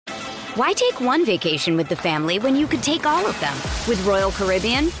Why take one vacation with the family when you could take all of them? With Royal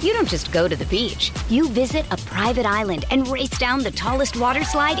Caribbean, you don't just go to the beach. You visit a private island and race down the tallest water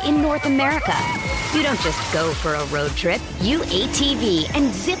slide in North America. You don't just go for a road trip. You ATV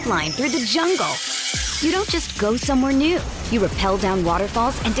and zip line through the jungle. You don't just go somewhere new. You rappel down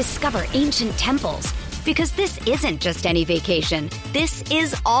waterfalls and discover ancient temples. Because this isn't just any vacation. This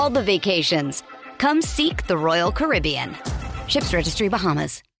is all the vacations. Come seek the Royal Caribbean. Ships Registry,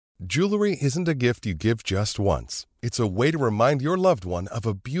 Bahamas. Jewelry isn't a gift you give just once. It's a way to remind your loved one of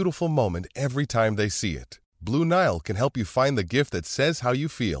a beautiful moment every time they see it. Blue Nile can help you find the gift that says how you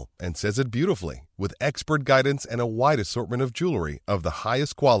feel and says it beautifully, with expert guidance and a wide assortment of jewelry of the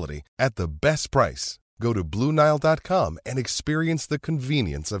highest quality at the best price. Go to BlueNile.com and experience the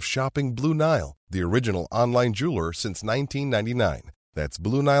convenience of shopping Blue Nile, the original online jeweler since 1999. That's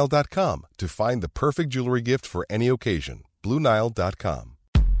BlueNile.com to find the perfect jewelry gift for any occasion. BlueNile.com.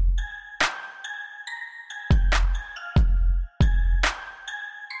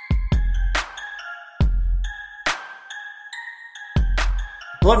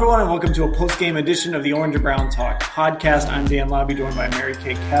 Hello, everyone, and welcome to a post-game edition of the Orange and Brown Talk podcast. I'm Dan Labbe, joined by Mary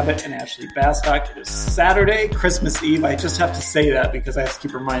Kay Cabot and Ashley Bastock. It is Saturday, Christmas Eve. I just have to say that because I have to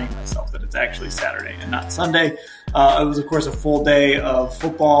keep reminding myself that it's actually Saturday and not Sunday. It was, of course, a full day of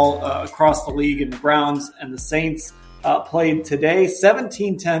football across the league, and the Browns and the Saints played today.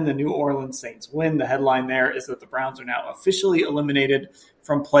 17-10, the New Orleans Saints win. The headline there is that the Browns are now officially eliminated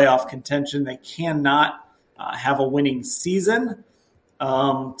from playoff contention. They cannot have a winning season.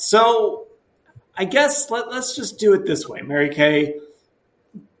 So I guess let's just do it this way. Mary Kay,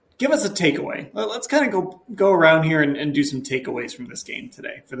 give us a takeaway. Let's kind of go around here and do some takeaways from this game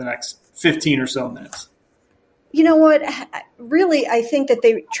today for the next 15 or so minutes. You know what? Really, I think that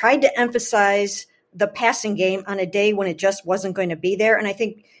they tried to emphasize the passing game on a day when it just wasn't going to be there. And I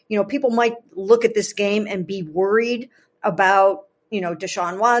think, people might look at this game and be worried about,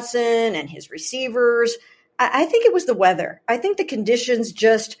 Deshaun Watson and his receivers. I think it was the weather. I think the conditions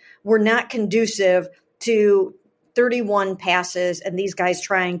just were not conducive to 31 passes and these guys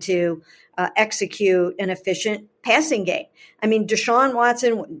trying to execute an efficient passing game. I mean, Deshaun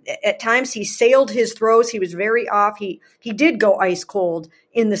Watson, at times he sailed his throws. He was very off. He did go ice cold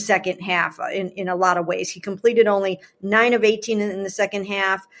in the second half in a lot of ways. He completed only 9 of 18 in the second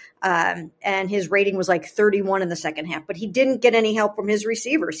half, and his rating was like 31 in the second half. But he didn't get any help from his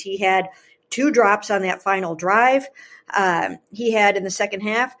receivers. He had 2 drops on that final drive. He had in the second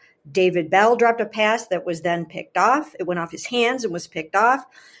half, David Bell dropped a pass that was then picked off. It went off his hands and was picked off.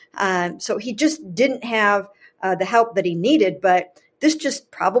 So he just didn't have the help that he needed, but this just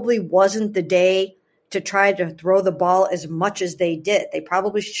probably wasn't the day to try to throw the ball as much as they did. They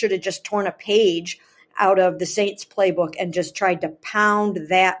probably should have just torn a page out of the Saints playbook and just tried to pound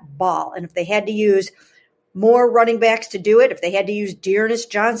that ball. And if they had to use more running backs to do it, if they had to use Dearness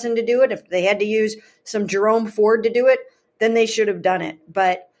Johnson to do it, if they had to use some Jerome Ford to do it, then they should have done it.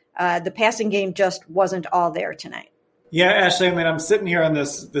 But the passing game just wasn't all there tonight. Yeah, Ashley, I mean, I'm sitting here on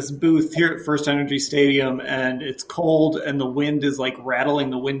this booth here at First Energy Stadium, and it's cold, and the wind is like rattling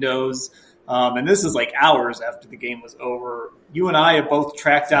the windows. And this is like hours after the game was over. You and I have both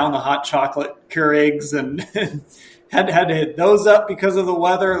tracked down the hot chocolate Keurigs and had to hit those up because of the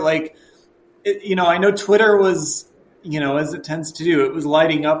weather. Like, I know Twitter was, as it tends to do, it was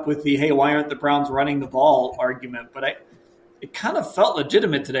lighting up with the, hey, why aren't the Browns running the ball argument? But it kind of felt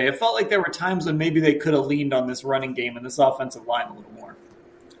legitimate today. It felt like there were times when maybe they could have leaned on this running game and this offensive line a little more.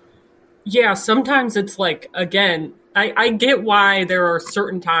 Yeah, sometimes it's like, again, I get why there are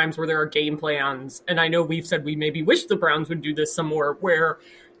certain times where there are game plans, and I know we've said we maybe wish the Browns would do this some more, where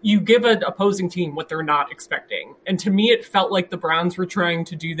you give an opposing team what they're not expecting. And to me, it felt like the Browns were trying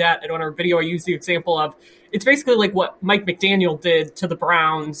to do that. And on our video, I used the example of, it's basically like what Mike McDaniel did to the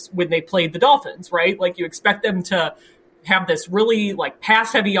Browns when they played the Dolphins, right? Like, you expect them to have this really like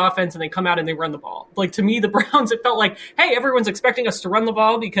pass heavy offense and they come out and they run the ball. Like, to me, the Browns, it felt like, hey, everyone's expecting us to run the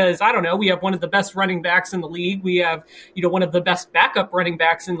ball because, I don't know, we have one of the best running backs in the league. We have, one of the best backup running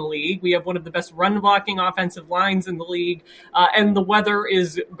backs in the league. We have one of the best run blocking offensive lines in the league. And the weather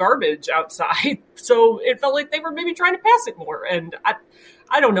is garbage outside. So it felt like they were maybe trying to pass it more. And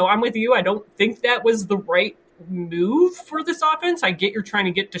I don't know. I'm with you. I don't think that was the right move for this offense. I get you're trying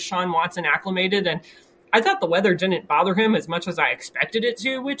to get Deshaun Watson acclimated, and I thought the weather didn't bother him as much as I expected it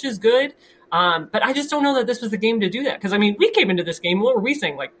to, which is good. But I just don't know that this was the game to do that. Because, I mean, we came into this game, what were we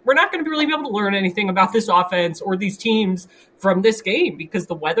saying? Like, we're not going to really be able to learn anything about this offense or these teams from this game because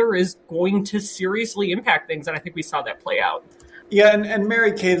the weather is going to seriously impact things. And I think we saw that play out. Yeah, and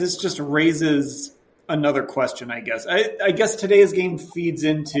Mary Kay, this just raises another question, I guess. I guess today's game feeds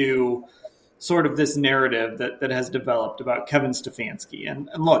into sort of this narrative that has developed about Kevin Stefanski. And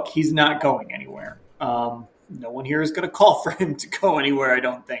look, he's not going anywhere. No one here is going to call for him to go anywhere, I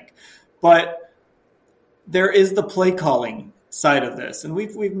don't think. But there is the play calling side of this. And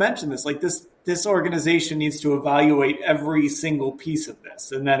we've mentioned this, like this organization needs to evaluate every single piece of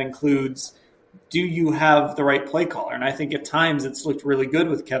this. And that includes, do you have the right play caller? And I think at times it's looked really good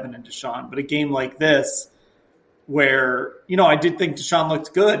with Kevin and Deshaun. But a game like this, where, I did think Deshaun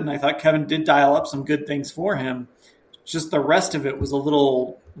looked good, and I thought Kevin did dial up some good things for him, just the rest of it was a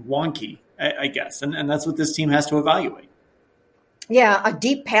little wonky, I guess. And that's what this team has to evaluate. Yeah, a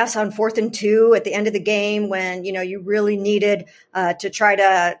deep pass on 4th and 2 at the end of the game when, you really needed to try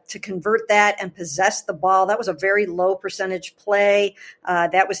to convert that and possess the ball. That was a very low percentage play.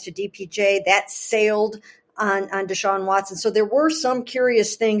 That was to DPJ. That sailed on Deshaun Watson. So there were some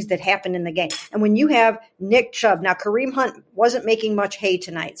curious things that happened in the game. And when you have Nick Chubb, now Kareem Hunt wasn't making much hay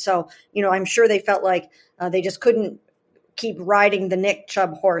tonight. So, I'm sure they felt like they just couldn't keep riding the Nick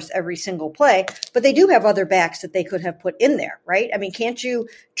Chubb horse every single play, but they do have other backs that they could have put in there, right? I mean, can't you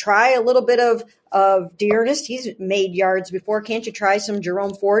try a little bit of D'Ernest? He's made yards before. Can't you try some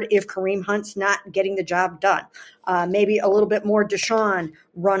Jerome Ford if Kareem Hunt's not getting the job done? Maybe a little bit more Deshaun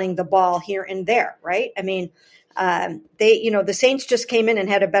running the ball here and there, right? I mean, the Saints just came in and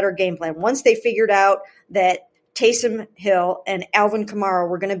had a better game plan. Once they figured out that Taysom Hill and Alvin Kamara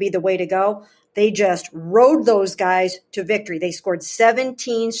were going to be the way to go, they just rode those guys to victory. They scored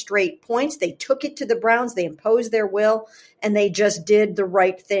 17 straight points. They took it to the Browns. They imposed their will, and they just did the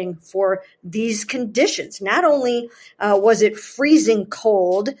right thing for these conditions. Not only was it freezing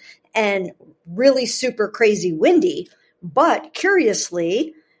cold and really super crazy windy, but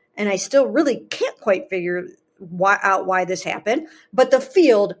curiously, and I still really can't quite figure out why this happened, but the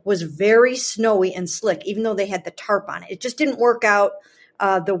field was very snowy and slick, even though they had the tarp on it. It just didn't work out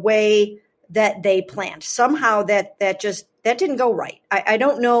the way that they planned. Somehow that didn't go right. I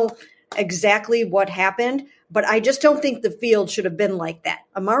don't know exactly what happened, but I just don't think the field should have been like that.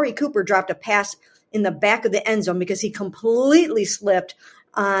 Amari Cooper dropped a pass in the back of the end zone because he completely slipped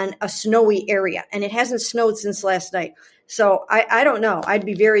on a snowy area, and it hasn't snowed since last night. So I don't know. I'd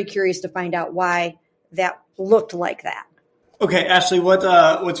be very curious to find out why that looked like that. Okay, Ashley, what's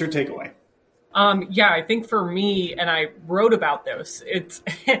your takeaway? I think for me, and I wrote about this,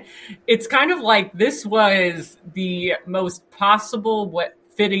 it's kind of like this was the most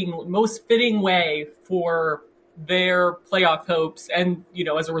fitting way for their playoff hopes and,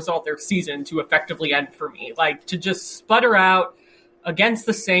 as a result, their season to effectively end for me. Like, to just sputter out against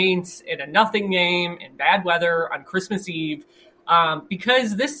the Saints in a nothing game in bad weather on Christmas Eve,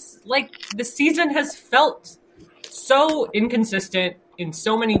 because this season has felt so inconsistent in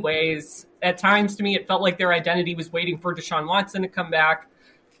so many ways. At times, to me, it felt like their identity was waiting for Deshaun Watson to come back.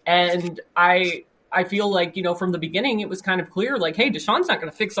 And I feel like, from the beginning, it was kind of clear, like, hey, Deshaun's not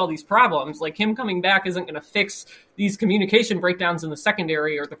going to fix all these problems. Like, him coming back isn't going to fix these communication breakdowns in the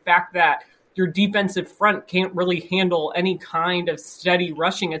secondary, or the fact that your defensive front can't really handle any kind of steady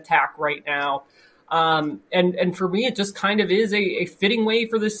rushing attack right now. And for me, it just kind of is a fitting way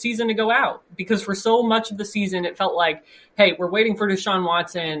for this season to go out, because for so much of the season, it felt like, hey, we're waiting for Deshaun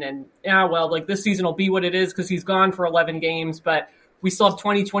Watson, and this season will be what it is because he's gone for 11 games, but we still have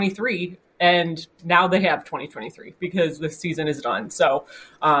 2023, and now they have 2023 because this season is done. So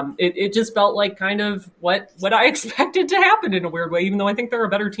it just felt like kind of what I expected to happen in a weird way, even though I think they're a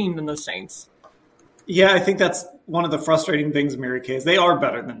better team than the Saints. Yeah, I think that's one of the frustrating things, Mary Kay, is they are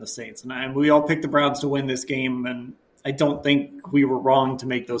better than the Saints. And we all picked the Browns to win this game, and I don't think we were wrong to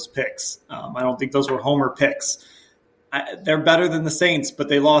make those picks. I don't think those were homer picks. They're better than the Saints, but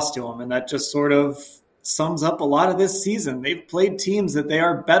they lost to them, and that just sort of sums up a lot of this season. They've played teams that they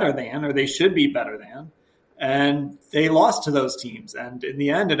are better than, or they should be better than, and they lost to those teams. And in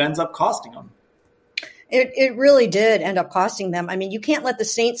the end, it ends up costing them. It really did end up costing them. I mean, you can't let the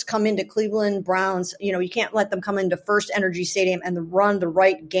Saints come into Cleveland Browns. You can't let them come into First Energy Stadium and run the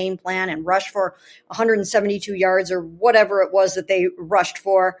right game plan and rush for 172 yards or whatever it was that they rushed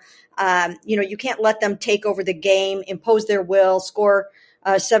for. You can't let them take over the game, impose their will, score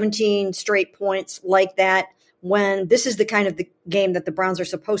 17 straight points like that, when this is the kind of the game that the Browns are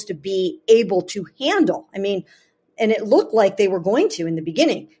supposed to be able to handle. I mean, and it looked like they were going to in the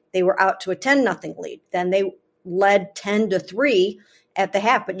beginning. They were out to a 10-0 lead. Then they led 10-3 at the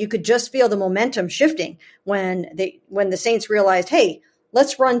half. But you could just feel the momentum shifting when the Saints realized, hey,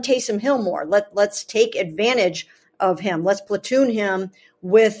 let's run Taysom Hill more. Let's take advantage of him. Let's platoon him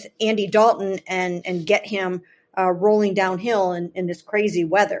with Andy Dalton and get him rolling downhill in this crazy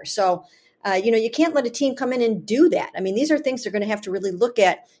weather. So You can't let a team come in and do that. I mean, these are things they're going to have to really look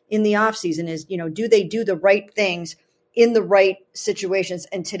at in the offseason is, do they do the right things in the right situations?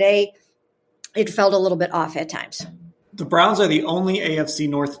 And today it felt a little bit off at times. The Browns are the only AFC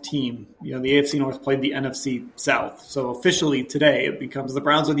North team. The AFC North played the NFC South. So officially today it becomes the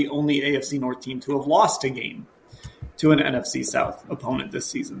Browns are the only AFC North team to have lost a game to an NFC South opponent this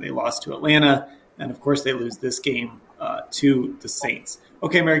season. They lost to Atlanta, and of course they lose this game to the Saints.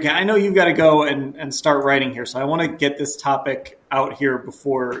 Okay, Mary Kay, I know you've got to go and start writing here, so I want to get this topic out here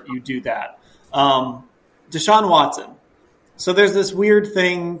before you do that. Deshaun Watson. So there's this weird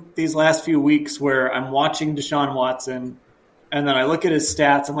thing these last few weeks where I'm watching Deshaun Watson, and then I look at his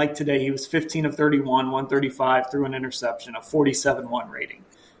stats, and like today, he was 15 of 31, 135, threw an interception, a 47-1 rating.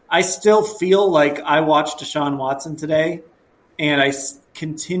 I still feel like I watched Deshaun Watson today, and I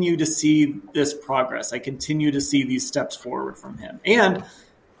continue to see this progress. I continue to see these steps forward from him. And,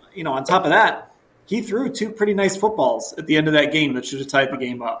 on top of that, he threw two pretty nice footballs at the end of that game that should have tied the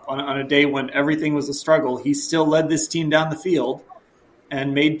game up. On a day when everything was a struggle, he still led this team down the field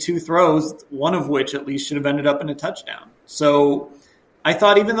and made two throws, one of which at least should have ended up in a touchdown. So I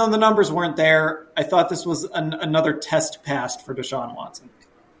thought even though the numbers weren't there, I thought this was another test passed for Deshaun Watson.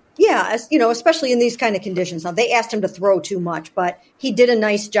 Yeah, especially in these kind of conditions. Now, they asked him to throw too much, but he did a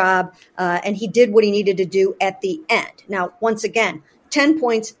nice job, and he did what he needed to do at the end. Now, once again, 10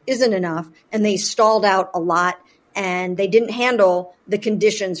 points isn't enough, and they stalled out a lot, and they didn't handle the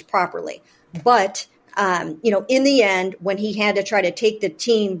conditions properly. But, in the end, when he had to try to take the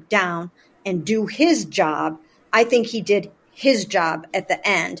team down and do his job, I think he did his job at the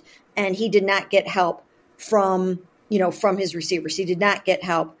end, and he did not get help from his receivers. He did not get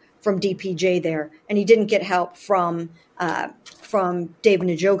help from DPJ there, and he didn't get help from David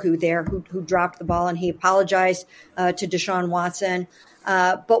Njoku there, who dropped the ball, and he apologized to Deshaun Watson.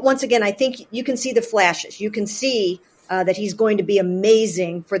 But once again, I think you can see the flashes. You can see that he's going to be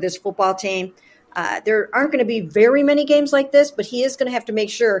amazing for this football team. There aren't going to be very many games like this, but he is going to have to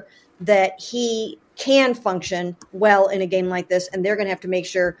make sure that he can function well in a game like this, and they're going to have to make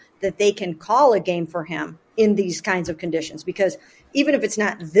sure that they can call a game for him in these kinds of conditions, because even if it's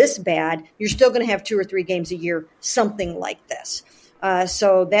not this bad, you're still going to have 2 or 3 games a year, something like this.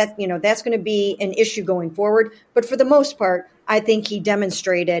 So that's going to be an issue going forward. But for the most part, I think he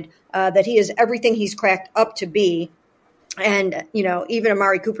demonstrated that he is everything he's cracked up to be. And, even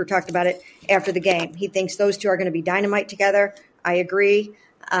Amari Cooper talked about it after the game. He thinks those two are going to be dynamite together. I agree.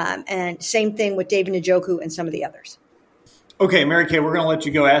 And same thing with David Njoku and some of the others. Okay, Mary Kay, we're going to let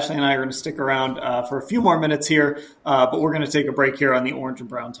you go. Ashley and I are going to stick around for a few more minutes here, but we're going to take a break here on the Orange and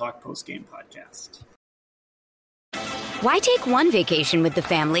Brown Talk post-game podcast. Why take one vacation with the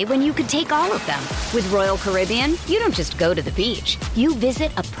family when you could take all of them? With Royal Caribbean, you don't just go to the beach. You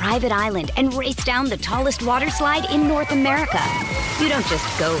visit a private island and race down the tallest water slide in North America. You don't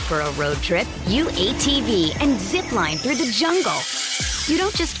just go for a road trip. You ATV and zip line through the jungle. You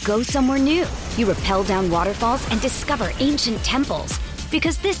don't just go somewhere new. You rappel down waterfalls and discover ancient temples.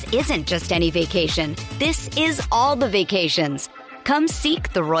 Because this isn't just any vacation. This is all the vacations. Come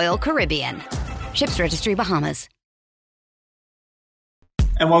seek the Royal Caribbean. Ships Registry, Bahamas.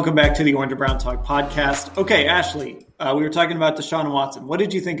 And welcome back to the Orange and Brown Talk podcast. Okay, Ashley, we were talking about Deshaun Watson. What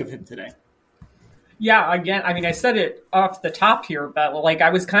did you think of him today? Yeah, again, I said it off the top here, but I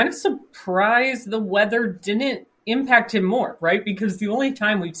was kind of surprised the weather didn't impact him more, right? Because the only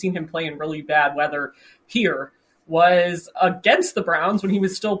time we've seen him play in really bad weather here was against the Browns when he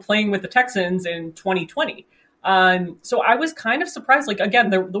was still playing with the Texans in 2020. So I was kind of surprised. Again,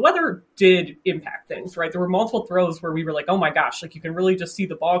 the weather did impact things, right? There were multiple throws where we were like, oh my gosh, you can really just see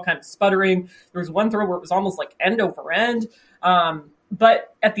the ball kind of sputtering. There was one throw where it was almost like end over end.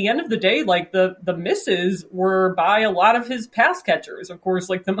 But at the end of the day, the misses were by a lot of his pass catchers. Of course,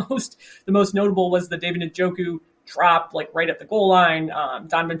 the most notable was the David Njoku drop, right at the goal line.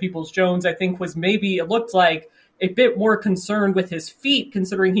 Donovan Peoples-Jones, I think, was it looked like a bit more concerned with his feet,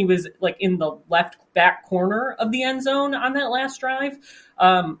 considering he was in the left back corner of the end zone on that last drive.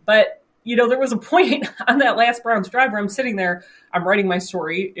 But there was a point on that last Browns drive where I'm sitting there, I'm writing my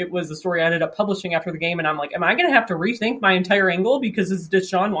story. It was the story I ended up publishing after the game. And I'm like, am I going to have to rethink my entire angle because it's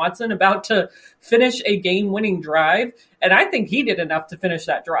Deshaun Watson about to finish a game-winning drive? And I think he did enough to finish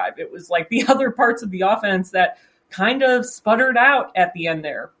that drive. It was the other parts of the offense that kind of sputtered out at the end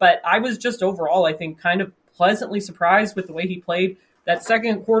there. But I was just overall, I think, kind of pleasantly surprised with the way he played that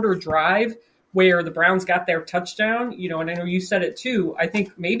second quarter drive where the Browns got their touchdown, and I know you said it too. I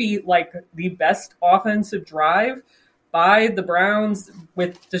think maybe the best offensive drive by the Browns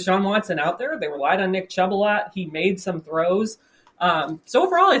with Deshaun Watson out there. They relied on Nick Chubb a lot. He made some throws. So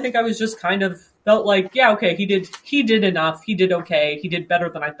overall, I think I was just kind of felt like, yeah, okay, he did enough. He did okay. He did better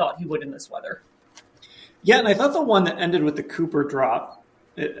than I thought he would in this weather. Yeah, and I thought the one that ended with the Cooper drop,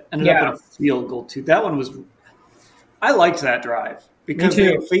 it ended up in a field goal too. That one was, I liked that drive because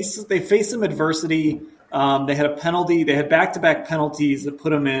they faced some adversity. They had a penalty. They had back-to-back penalties that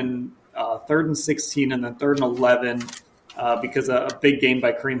put them in 3rd and 16 and then 3rd and 11 because a big game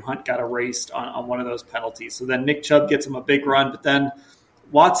by Kareem Hunt got erased on one of those penalties. So then Nick Chubb gets him a big run, but then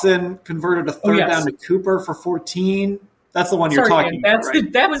Watson converted a third down to Cooper for 14. That's the one you're talking about,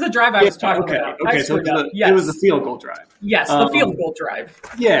 right? That was the drive I was talking about. Okay, so it was a field goal drive. Yes, the field goal drive.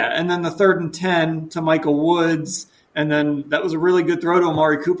 Yeah, and then the 3rd and 10 to Michael Woods, and then that was a really good throw to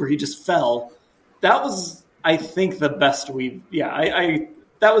Amari Cooper. He just fell. That was, I think, the best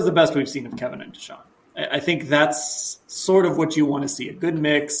that was the best we've seen of Kevin and Deshaun. I think that's sort of what you want to see, a good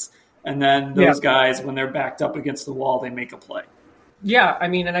mix, and then those guys, when they're backed up against the wall, they make a play. Yeah, I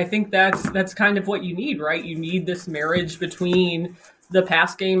mean, and I think that's kind of what you need, right? You need this marriage between the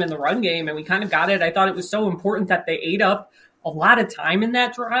pass game and the run game, and we kind of got it. I thought it was so important that they ate up a lot of time in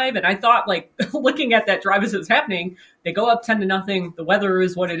that drive, and I thought, like, looking at that drive as it was happening, they go up 10-0, the weather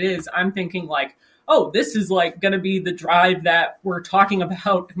is what it is. I'm thinking, like, oh, this is, like, going to be the drive that we're talking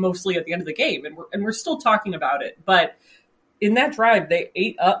about mostly at the end of the game, and we're still talking about it. But in that drive, they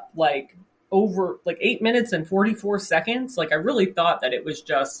ate up, like, over 8 minutes and 44 seconds. Like, I really thought that it was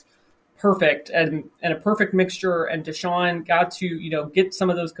just perfect and a perfect mixture. And Deshaun got to, get some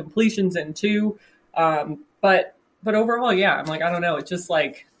of those completions in too. But overall, yeah, I'm like, I don't know. It's just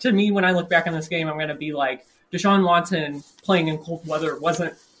like, to me, when I look back on this game, I'm going to be like, Deshaun Watson playing in cold weather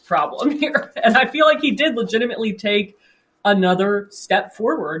wasn't a problem here. And I feel like he did legitimately take another step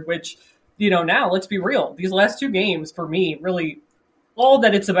forward, which, now let's be real. These last two games for me, really all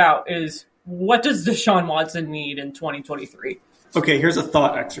that it's about is, what does Deshaun Watson need in 2023? Okay, here's a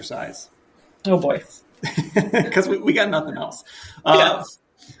thought exercise. Oh, boy. Because we got nothing else.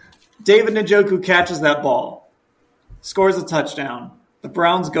 David Njoku catches that ball, scores a touchdown. The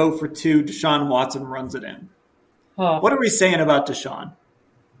Browns go for 2. Deshaun Watson runs it in. What are we saying about Deshaun?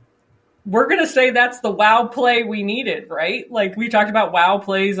 We're going to say that's the wow play we needed, right? Like, we talked about wow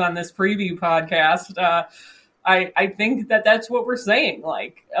plays on this preview podcast. I think that's what we're saying.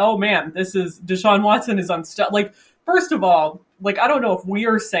 Like, oh man, Deshaun Watson is unstoppable. Like, first of all, like, I don't know if we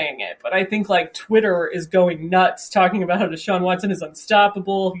are saying it, but I think like Twitter is going nuts talking about how Deshaun Watson is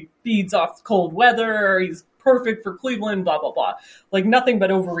unstoppable. He feeds off cold weather. He's perfect for Cleveland, blah, blah, blah. Like, nothing but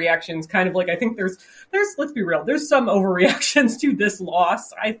overreactions. Kind of like, I think there's, let's be real, there's some overreactions to this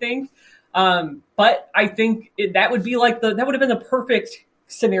loss, I think. But I think that would be like that would have been the perfect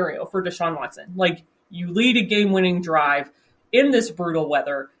scenario for Deshaun Watson. Like, you lead a game-winning drive in this brutal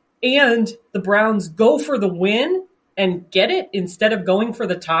weather, and the Browns go for the win and get it instead of going for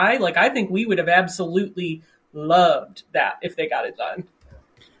the tie. Like, I think we would have absolutely loved that if they got it done.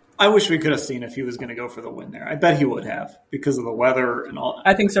 I wish we could have seen if he was going to go for the win there. I bet he would have because of the weather and all.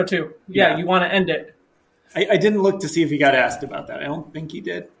 I think so, too. Yeah. You want to end it. I didn't look to see if he got asked about that. I don't think he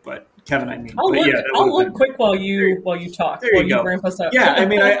did, but Kevin, I mean. I'll look quick while you talk. There you go. Ramp us up. Yeah, I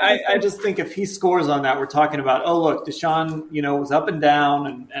mean, I just think if he scores on that, we're talking about, oh, look, Deshaun, was up and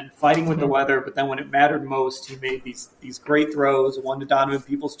down and fighting with the weather, but then when it mattered most, he made these great throws, one to Donovan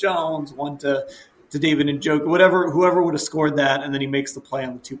Peoples-Jones, one to David Njoku, whoever would have scored that, and then he makes the play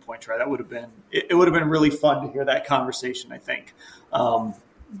on the 2-point try. That would have been it would have been really fun to hear that conversation, I think.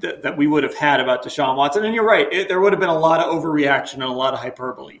 That we would have had about Deshaun Watson. And you're right, there would have been a lot of overreaction and a lot of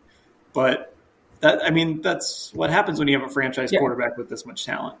hyperbole. But that's what happens when you have a franchise quarterback with this much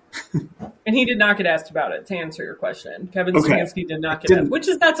talent. And he did not get asked about it, to answer your question. Kevin Stefanski did not get asked, which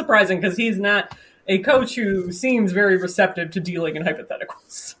is not surprising because he's not a coach who seems very receptive to dealing in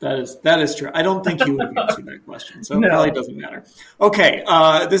hypotheticals. That is true. I don't think he would have answered that question, so it probably doesn't matter. Okay,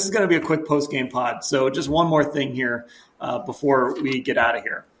 this is going to be a quick post-game pod. So just one more thing here before we get out of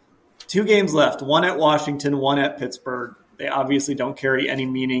here. 2 games left, one at Washington, one at Pittsburgh. They obviously don't carry any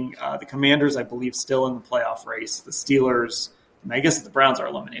meaning. The Commanders, I believe, still in the playoff race. The Steelers, I guess the Browns are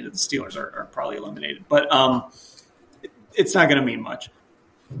eliminated. The Steelers are probably eliminated. But it's not going to mean much.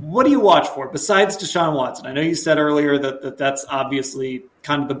 What do you watch for besides Deshaun Watson? I know you said earlier that's obviously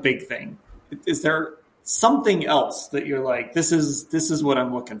kind of the big thing. Is there something else that you're like, this is what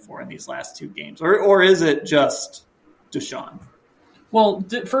I'm looking for in these last 2 games? Or is it just Deshaun? Well,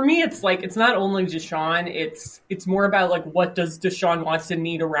 for me, it's like, it's not only Deshaun, it's more about like, what does Deshaun Watson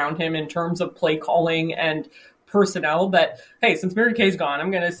need around him in terms of play calling and personnel. But hey, since Mary Kay's gone, I'm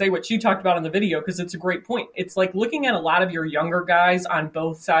going to say what she talked about in the video because it's a great point. It's like looking at a lot of your younger guys on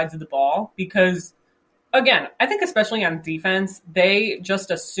both sides of the ball because again, I think especially on defense, they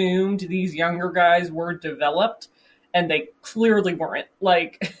just assumed these younger guys were developed, and they clearly weren't.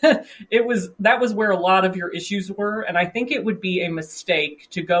 Like, that was where a lot of your issues were, and I think it would be a mistake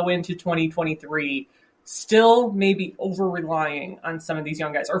to go into 2023 still maybe over-relying on some of these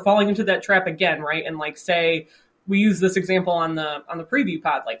young guys, or falling into that trap again, right? And like, say, we use this example on the preview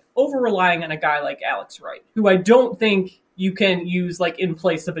pod, like over-relying on a guy like Alex Wright, who I don't think you can use like in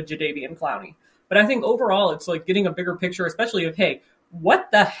place of a Jadeveon Clowney. But I think overall it's like getting a bigger picture, especially of, hey, what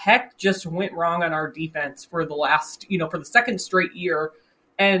the heck just went wrong on our defense for the last, for the second straight year?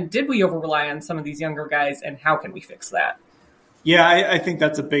 And did we over-rely on some of these younger guys, and how can we fix that? Yeah, I think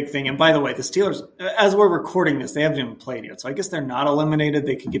that's a big thing. And by the way, the Steelers, as we're recording this, they haven't even played yet. So I guess they're not eliminated.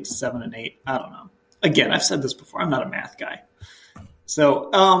 They could get to 7-8. I don't know. Again, I've said this before. I'm not a math guy. So,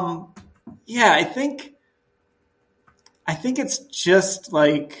 I think it's just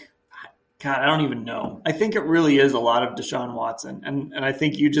like, God, I don't even know. I think it really is a lot of Deshaun Watson. And I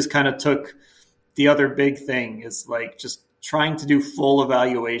think you just kind of took the other big thing is like just trying to do full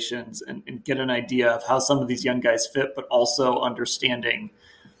evaluations and get an idea of how some of these young guys fit, but also understanding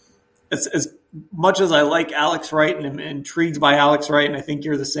as much as I like Alex Wright and am intrigued by Alex Wright, and I think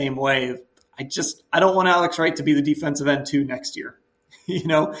you're the same way, I don't want Alex Wright to be the defensive end 2 next year.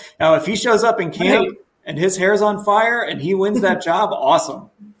 Now if he shows up in camp and his hair's on fire and he wins that job, awesome,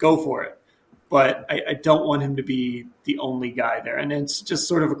 go for it. But I don't want him to be the only guy there. And it's just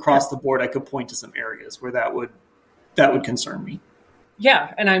sort of across the board, I could point to some areas where that would concern me.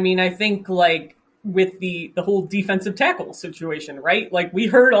 Yeah, and I mean, I think like with the whole defensive tackle situation, right? Like we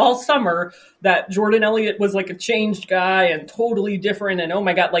heard all summer that Jordan Elliott was like a changed guy and totally different. And oh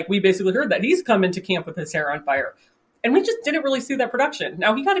my God, like we basically heard that he's come into camp with his hair on fire. And we just didn't really see that production.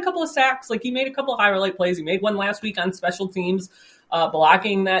 Now he got a couple of sacks, like he made a couple of highlight plays. He made one last week on special teams,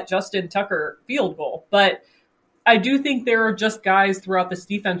 blocking that Justin Tucker field goal. But I do think there are just guys throughout this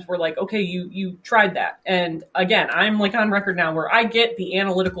defense where like, okay, you tried that. And again, I'm like on record now where I get the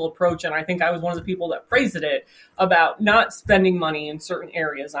analytical approach. And I think I was one of the people that praised it about not spending money in certain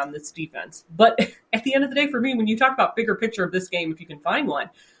areas on this defense. But at the end of the day, for me, when you talk about bigger picture of this game, if you can find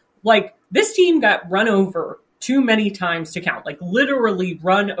one, like this team got run over too many times to count, like literally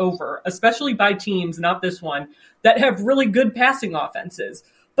run over, especially by teams, not this one, that have really good passing offenses.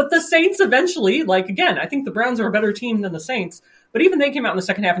 But the Saints eventually, like, again, I think the Browns are a better team than the Saints. But even they came out in the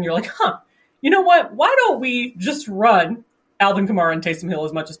second half and you're like, you know what? Why don't we just run Alvin Kamara and Taysom Hill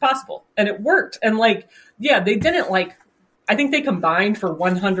as much as possible? And it worked. And like, yeah, they didn't like, I think they combined for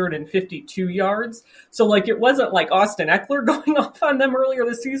 152 yards. So like, it wasn't like Austin Eckler going off on them earlier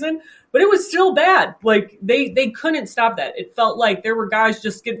this season, but it was still bad. Like they couldn't stop that. It felt like there were guys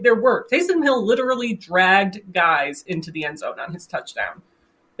just getting their work. Taysom Hill literally dragged guys into the end zone on his touchdown.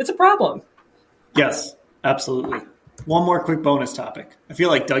 It's a problem. Yes, absolutely. One more quick bonus topic. I feel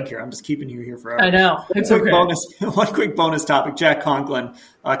like Doug here. I'm just keeping you here forever. I know. One quick bonus topic. Jack Conklin,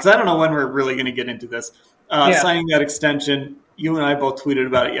 because I don't know when we're really going to get into this. Signing that extension, you and I both tweeted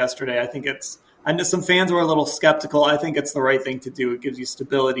about it yesterday. I know some fans were a little skeptical. I think it's the right thing to do. It gives you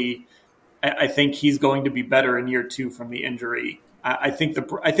stability. I think he's going to be better in year 2 from the injury. I think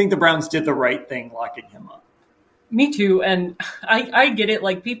the Browns did the right thing locking him up. Me too. And I get it.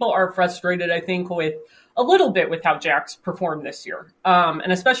 Like people are frustrated, I think, with a little bit with how Jack's performed this year.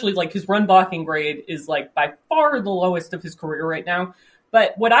 And especially like his run blocking grade is like by far the lowest of his career right now.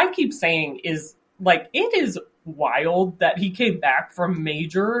 But what I keep saying is like, it is wild that he came back from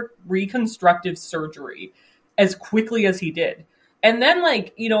major reconstructive surgery as quickly as he did. And then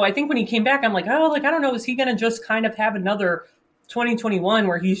like, I think when he came back, I'm like, I don't know, is he going to just kind of have another 2021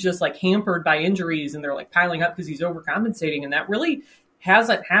 where he's just like hampered by injuries and they're like piling up because he's overcompensating, and that really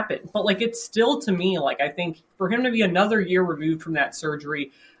hasn't happened. But like it's still, to me, like I think for him to be another year removed from that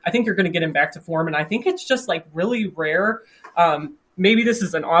surgery, I think you're going to get him back to form. And I think it's just like really rare. Maybe this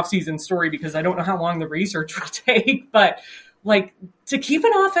is an off-season story because I don't know how long the research will take, but like to keep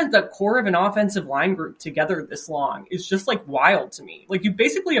the core of an offensive line group together this long is just like wild to me. Like you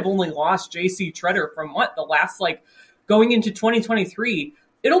basically have only lost JC Tretter from the last like going into 2023,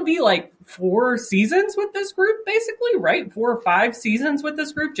 it'll be like 4 seasons with this group, basically, right? 4 or 5 seasons with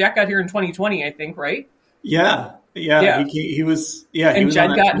this group. Jack got here in 2020, I think, right? Yeah. He was. Yeah, and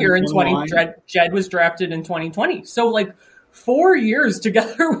Jed got here in 2020. Jed was drafted in 2020. So like 4 years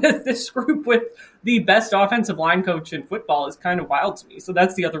together with this group with the best offensive line coach in football is kind of wild to me. So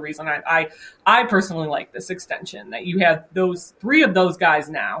that's the other reason I personally like this extension, that you have those 3 of those guys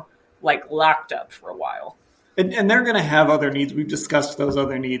now like locked up for a while. And they're going to have other needs. We've discussed those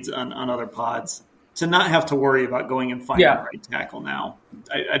other needs on other pods. to not have to worry about going and finding the right tackle now.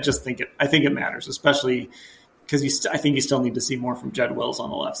 I just think it matters, especially because I think you still need to see more from Jed Wills on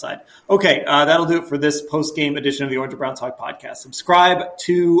the left side. Okay, that'll do it for this post-game edition of the Orange and Brown Talk podcast. Subscribe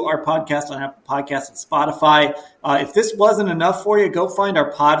to our podcast on Apple Podcasts and Spotify. If this wasn't enough for you, go find our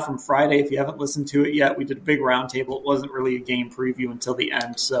pod from Friday. If you haven't listened to it yet, we did a big roundtable. It wasn't really a game preview until the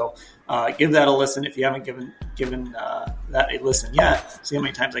end, so give that a listen if you haven't given that a listen yet. See how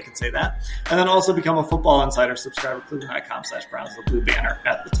many times I can say that. And then also become a Football Insider subscriber, cleveland.com/Browns, the blue banner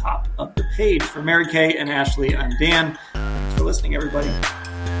at the top of the page. For Mary Kay and Ashley, I'm Dan. Thanks for listening, everybody.